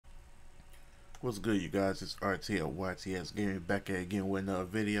What's good, you guys? It's RT at YTSGaming back at again with another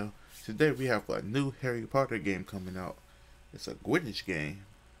video. Today we have a new Harry Potter game coming out. It's a Quidditch game.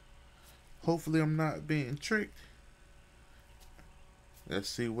 Hopefully I'm not being tricked. Let's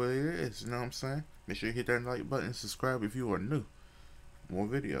see what it is, you know what I'm saying? Make sure you hit that like button and subscribe if you are new. More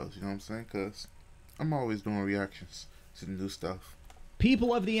videos, you know what I'm saying? Because I'm always doing reactions to new stuff.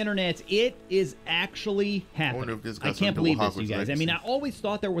 People of the internet, it is actually happening. I can't believe this, you guys. I mean, I always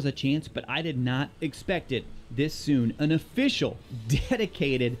thought there was a chance, but I did not expect it this soon. An official,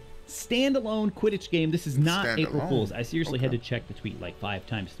 dedicated, standalone Quidditch game. This is not April Fool's. I seriously had to check the tweet like 5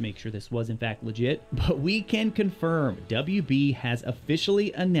 times to make sure this was in fact legit. But we can confirm WB has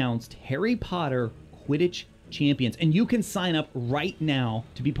officially announced Harry Potter Quidditch Champions, and you can sign up right now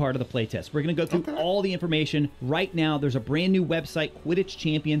to be part of the playtest. We're going to go through all the information right now. There's a brand new website,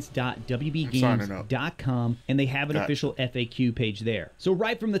 quidditchchampions.wbgames.com, and they have an official FAQ page there. So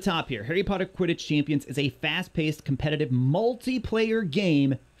right from the top here, Harry Potter Quidditch Champions is a fast-paced, competitive, multiplayer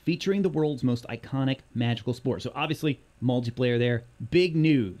game featuring the world's most iconic magical sport. So obviously, multiplayer there. Big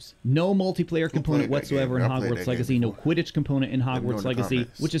news. No multiplayer component whatsoever in Hogwarts Legacy. No Quidditch component in Hogwarts Legacy,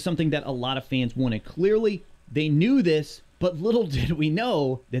 which is something that a lot of fans wanted. Clearly, they knew this, but little did we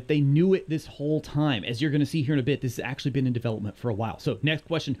know that they knew it this whole time. As you're going to see here in a bit, this has actually been in development for a while. So next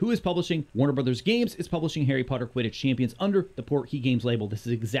question, who is publishing? Warner Brothers Games is publishing Harry Potter Quidditch Champions under the Portkey Games label. This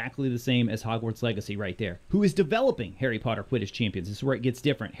is exactly the same as Hogwarts Legacy right there. Who is developing Harry Potter Quidditch Champions? This is where it gets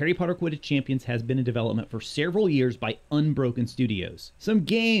different. Harry Potter Quidditch Champions has been in development for several years by Unbroken Studios. Some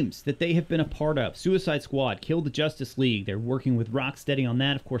games that they have been a part of: Suicide Squad, Kill the Justice League. They're working with Rocksteady on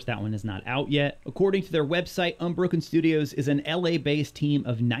that. Of course, that one is not out yet. According to their website, Unbroken Studios is an LA-based team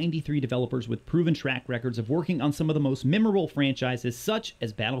of 93 developers with proven track records of working on some of the most memorable franchises such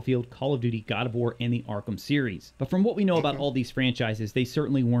as Battlefield, Call of Duty, God of War, and the Arkham series. But from what we know about all these franchises, they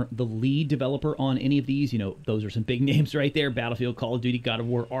certainly weren't the lead developer on any of these. You know, those are some big names right there: Battlefield, Call of Duty, God of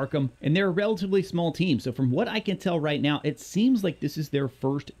War, Arkham. And they're a relatively small team. So from what I can tell right now, it seems like this is their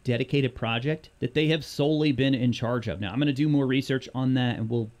first dedicated project that they have solely been in charge of. Now, I'm going to do more research on that, and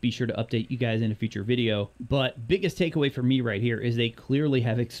we'll be sure to update you guys in a future video. But biggest takeaway for me right here is they clearly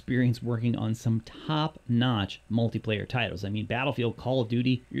have experience working on some top-notch multiplayer titles. I mean, Battlefield, Call of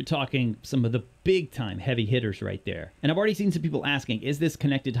Duty, you're talking some of the big-time heavy hitters right there. And I've already seen some people asking, is this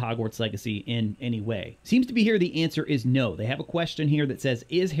connected to Hogwarts Legacy in any way? Seems to be here the answer is no. They have a question here that says,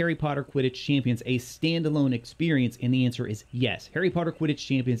 is Harry Potter Quidditch Champions a standalone experience? And the answer is yes. Harry Potter Quidditch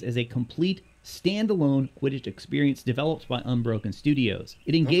Champions is a complete standalone Quidditch experience developed by Unbroken Studios.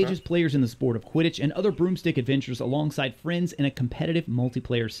 It engages players in the sport of Quidditch and other broomstick adventures alongside friends in a competitive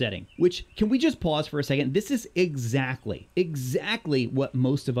multiplayer setting. Which, can we just pause for a second? This is exactly what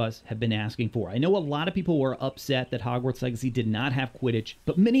most of us have been asking for. I know a lot of people were upset that Hogwarts Legacy did not have Quidditch,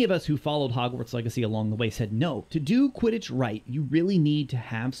 but many of us who followed Hogwarts Legacy along the way said, no, to do Quidditch right, you really need to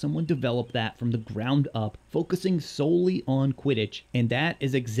have someone develop that from the ground up, focusing solely on Quidditch, and that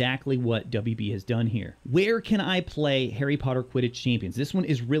is exactly what WB has done here. Where can I play Harry Potter Quidditch Champions? This one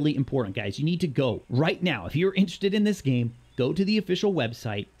is really important, guys. You need to go right now. If you're interested in this game, go to the official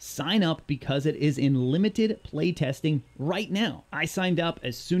website, sign up because it is in limited playtesting right now. I signed up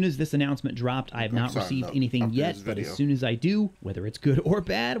as soon as this announcement dropped. I have not received anything yet, but as soon as I do, whether it's good or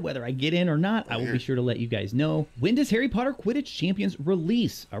bad, whether I get in or not, I will be sure to let you guys know. When does Harry Potter Quidditch Champions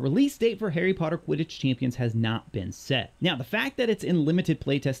release? A release date for Harry Potter Quidditch Champions has not been set. Now, the fact that it's in limited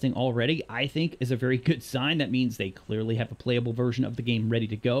playtesting already, I think, is a very good sign. That means they clearly have a playable version of the game ready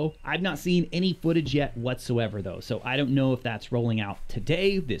to go. I've not seen any footage yet whatsoever, though, so I don't know if that's rolling out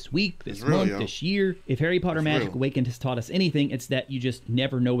today, this week, this month, this year. If Harry Potter Magic Awakened has taught us anything, it's that you just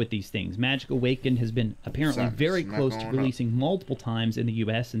never know with these things. Magic Awakened has been apparently very close to releasing multiple times in the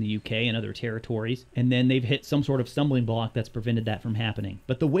US and the UK and other territories, and then they've hit some sort of stumbling block that's prevented that from happening.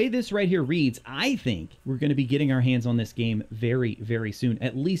 But the way this right here reads, I think we're going to be getting our hands on this game very, very soon,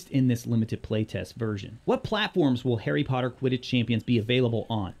 at least in this limited playtest version. What platforms will Harry Potter Quidditch Champions be available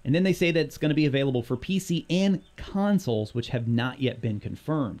on? And then they say that it's going to be available for PC and consoles, which have not yet been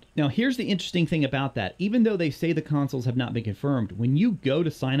confirmed. Now, here's the interesting thing about that. Even though they say the consoles have not been confirmed, when you go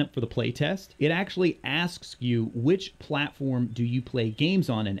to sign up for the playtest, it actually asks you which platform do you play games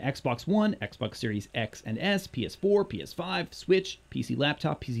on, in Xbox One, Xbox Series X and S, PS4, PS5, Switch, PC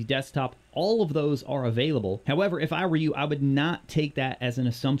laptop, PC desktop. All of those are available. However, if I were you, I would not take that as an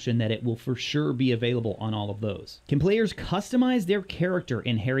assumption that it will for sure be available on all of those. Can players customize their character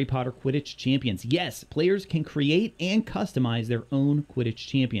in Harry Potter Quidditch Champions? Yes, players can create and customize their own Quidditch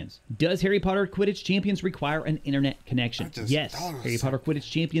champions. Does Harry Potter Quidditch Champions require an internet connection? Yes, Harry Potter Quidditch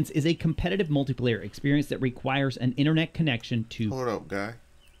Champions is a competitive multiplayer experience that requires an internet connection to... Hold up, guy.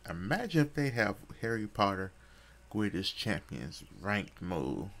 Imagine if they have Harry Potter Quidditch Champions ranked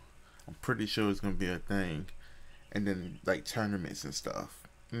mode. I'm pretty sure it's gonna be a thing. And then like tournaments and stuff.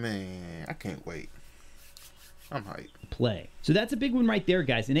 Man, I can't wait. I'm hyped. Play. So that's a big one right there,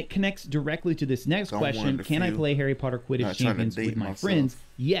 guys, and it connects directly to this next question. Can I play Harry Potter Quidditch Champions with my friends?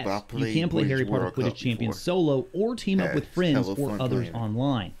 Yes, you can play Harry Potter Quidditch Champions solo or team up with friends or others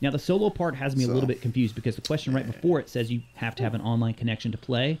online. Now, the solo part has me a little bit confused because the question right before it says you have to have an online connection to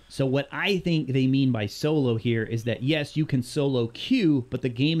play. So what I think they mean by solo here is that, yes, you can solo queue, but the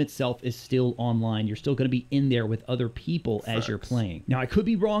game itself is still online. You're still going to be in there with other people as you're playing. Now, I could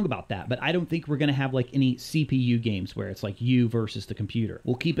be wrong about that, but I don't think we're going to have like any CPU games where it's like you versus the computer.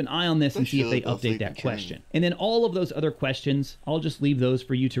 We'll keep an eye on this and see if they update that question. And then all of those other questions, I'll just leave those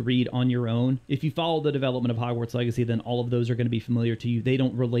for you to read on your own. If you follow the development of Hogwarts Legacy, then all of those are going to be familiar to you. They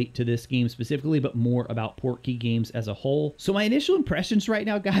don't relate to this game specifically, but more about Portkey games as a whole. So my initial impressions right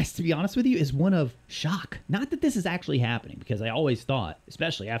now, guys, to be honest with you, is one of shock. Not that this is actually happening, because I always thought,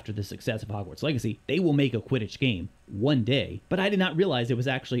 especially after the success of Hogwarts Legacy, they will make a Quidditch game one day, but I did not realize it was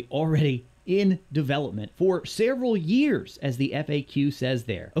actually already in development for several years, as the FAQ says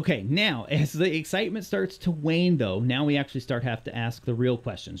there. Okay, now, as the excitement starts to wane, though, now we actually have to ask the real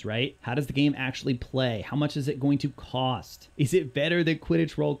questions, right? How does the game actually play? How much is it going to cost? Is it better than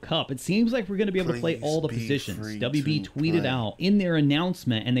Quidditch World Cup? It seems like we're going to be able to play all the positions. WB tweeted out in their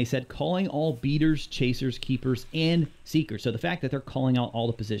announcement, and they said calling all beaters, chasers, keepers, and seekers. So the fact that they're calling out all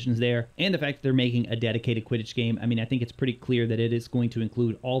the positions there, and the fact that they're making a dedicated Quidditch game, I mean, I think it's pretty clear that it is going to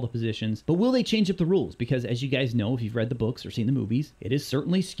include all the positions. But will they change up the rules? Because as you guys know, if you've read the books or seen the movies, it is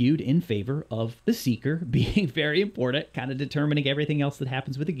certainly skewed in favor of the Seeker being very important, kind of determining everything else that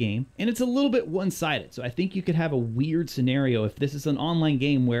happens with the game. And it's a little bit one-sided. So I think you could have a weird scenario if this is an online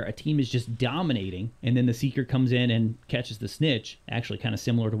game where a team is just dominating and then the Seeker comes in and catches the snitch, actually kind of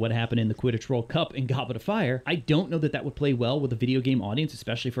similar to what happened in the Quidditch World Cup in Goblet of Fire. I don't know that that would play well with a video game audience,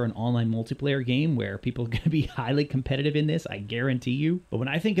 especially for an online multiplayer game where people are going to be highly competitive in this, I guarantee you. But when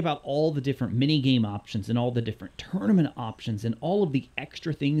I think about all the different mini game options and all the different tournament options and all of the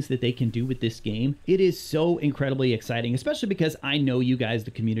extra things that they can do with this game, it is so incredibly exciting, especially because I know you guys,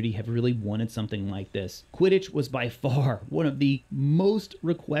 the community, have really wanted something like this. Quidditch was by far one of the most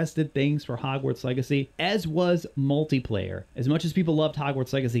requested things for Hogwarts Legacy, as was multiplayer. As much as people loved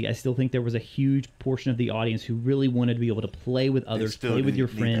Hogwarts Legacy, I still think there was a huge portion of the audience who really wanted to be able to play with others, play with your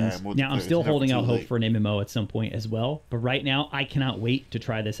friends. Now, I'm still holding out hope for an MMO at some point as well, but right now, I cannot wait to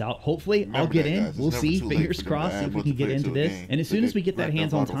try this out. Hopefully, I'll get in. We'll see. Fingers crossed, see if we can get into this. And as soon as we get that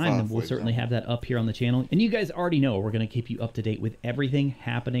hands-on time, then we'll certainly have that up here on the channel. And you guys already know we're going to keep you up to date with everything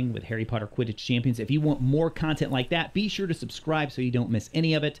happening with Harry Potter Quidditch Champions. If you want more content like that, be sure to subscribe so you don't miss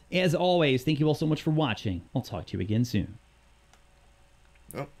any of it. As always, thank you all so much for watching. I'll talk to you again soon.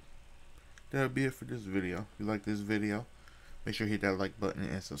 Well, that'll be it for this video. If you like this video, make sure you hit that like button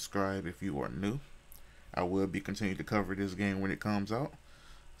and subscribe if you are new. I will be continuing to cover this game when it comes out.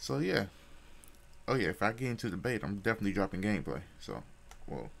 So yeah. Oh yeah, if I get into the debate, I'm definitely dropping gameplay. So,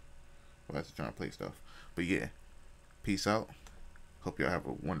 well, we'll have to try to play stuff. But yeah, peace out. Hope y'all have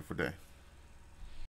a wonderful day.